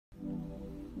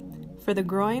For the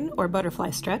groin or butterfly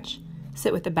stretch,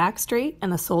 sit with the back straight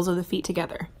and the soles of the feet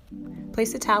together.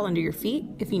 Place a towel under your feet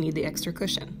if you need the extra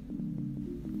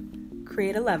cushion.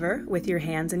 Create a lever with your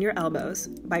hands and your elbows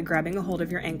by grabbing a hold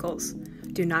of your ankles.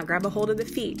 Do not grab a hold of the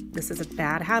feet. This is a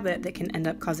bad habit that can end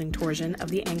up causing torsion of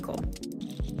the ankle.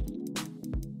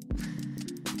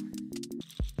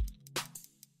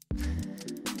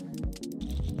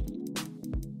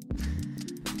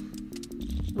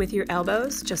 With your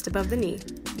elbows just above the knee,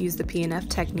 use the P&F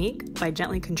technique by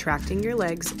gently contracting your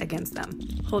legs against them.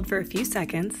 Hold for a few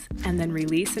seconds and then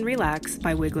release and relax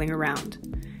by wiggling around.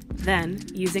 Then,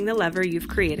 using the lever you've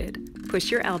created,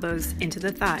 push your elbows into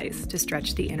the thighs to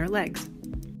stretch the inner legs.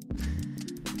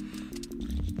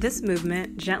 This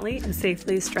movement gently and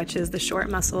safely stretches the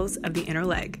short muscles of the inner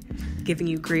leg, giving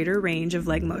you greater range of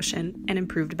leg motion and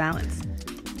improved balance.